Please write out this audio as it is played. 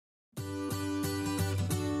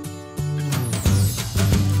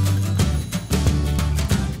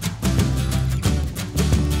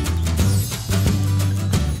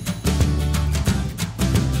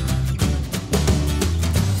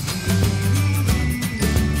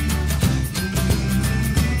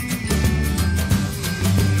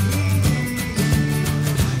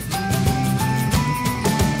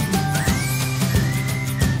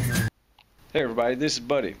everybody, this is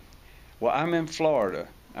Buddy. Well, I'm in Florida.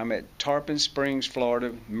 I'm at Tarpon Springs,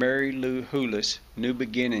 Florida. Mary Lou Hulis, New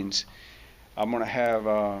Beginnings. I'm going to have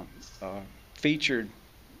a featured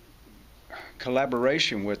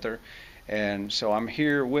collaboration with her, and so I'm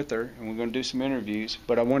here with her, and we're going to do some interviews.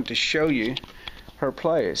 But I want to show you her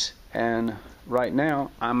place, and right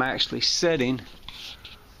now I'm actually sitting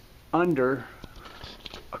under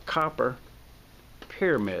a copper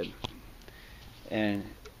pyramid, and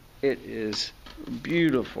it is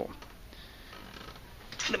beautiful.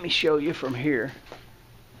 Let me show you from here.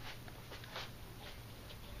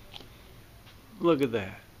 Look at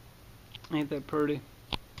that. Ain't that pretty?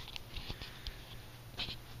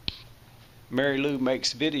 Mary Lou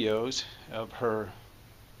makes videos of her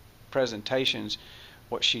presentations,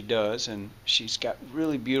 what she does, and she's got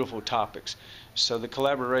really beautiful topics. So the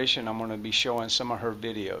collaboration, I'm going to be showing some of her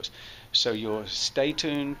videos. So you'll stay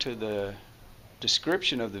tuned to the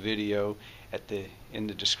description of the video in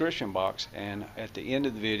the description box, and at the end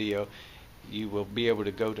of the video you will be able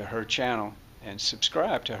to go to her channel and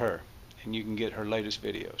subscribe to her, and you can get her latest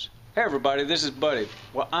videos. Hey everybody, this is Buddy.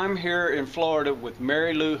 Well, I'm here in Florida with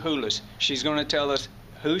Mary Lou Hulis. She's going to tell us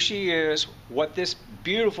who she is, what this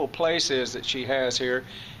beautiful place is that she has here,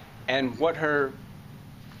 and what her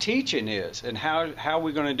teaching is, and how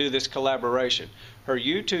we're going to do this collaboration. Her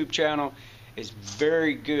YouTube channel is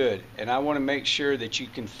very good, and I want to make sure that you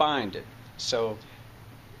can find it. So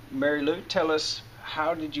Mary Lou, tell us,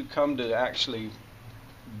 how did you come to actually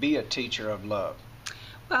be a teacher of love?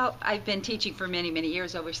 Well, I've been teaching for many, many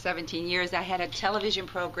years, over 17 years. I had a television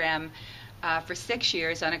program for 6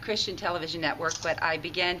 years on a Christian television network, but I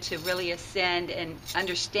began to really ascend and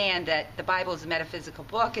understand that the Bible is a metaphysical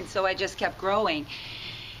book, and so I just kept growing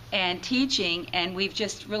and teaching, and we've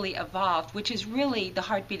just really evolved, which is really the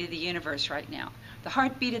heartbeat of the universe right now. The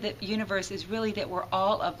heartbeat of the universe is really that we're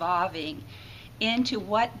all evolving into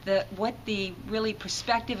what the really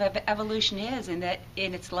perspective of evolution is, and that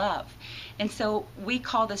in its love. And so we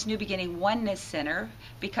call this New Beginning Oneness Center,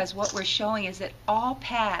 because what we're showing is that all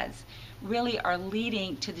paths really are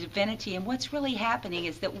leading to divinity, and what's really happening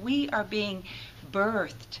is that we are being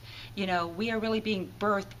birthed. You know, we are really being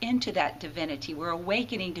birthed into that divinity. We're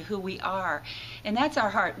awakening to who we are, and that's our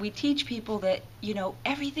heart. We teach people that, you know,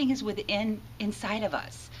 everything is inside of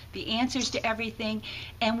us, the answers to everything,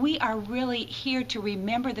 and we are really here to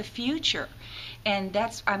remember the future. And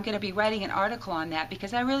I'm going to be writing an article on that,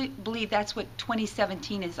 because I really believe that's what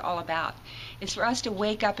 2017 is all about. It's for us to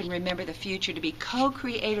wake up and remember the future, to be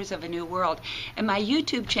co-creators of a new world. And my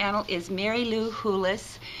YouTube channel is Mary Lou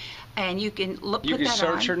Hulis, and you can put that on. You can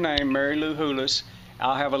search her name, Mary Lou Hulis.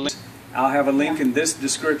 I'll have a link in this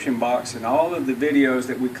description box, and all of the videos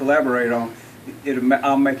that we collaborate on.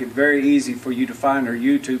 I'll make it very easy for you to find her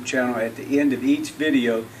YouTube channel. At the end of each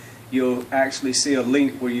video, you'll actually see a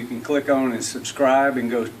link where you can click on and subscribe and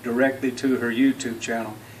go directly to her YouTube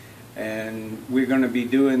channel. And we're going to be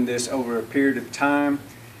doing this over a period of time,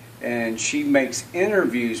 and she makes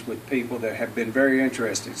interviews with people that have been very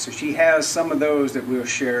interested. So she has some of those that we'll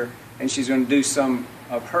share, and she's going to do some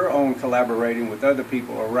of her own collaborating with other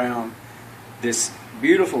people around this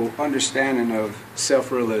beautiful understanding of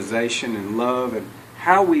self-realization and love, and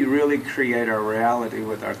how we really create our reality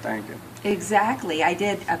with our thinking. Exactly. I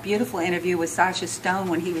did a beautiful interview with Sasha Stone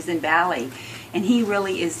when he was in Bali, and he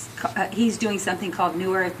really is, he's doing something called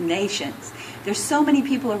New Earth Nations. There's so many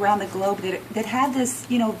people around the globe that have this,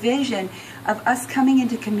 you know, vision of us coming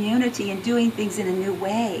into community and doing things in a new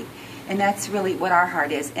way, and that's really what our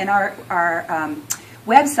heart is. And our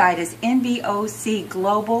website is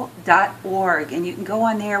nvocglobal.org, and you can go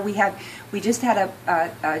on there. We just had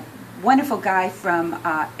a wonderful guy from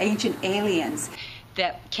Ancient Aliens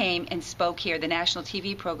that came and spoke here, the national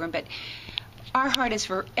TV program. But our heart is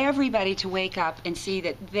for everybody to wake up and see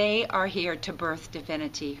that they are here to birth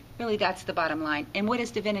divinity. Really, that's the bottom line. And what is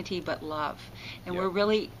divinity but love? And we're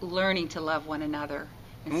really learning to love one another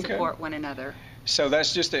and support one another. So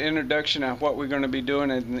that's just an introduction of what we're going to be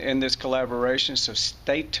doing in this collaboration. So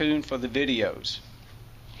stay tuned for the videos.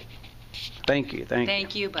 Thank you.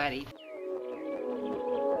 Thank you, Buddy.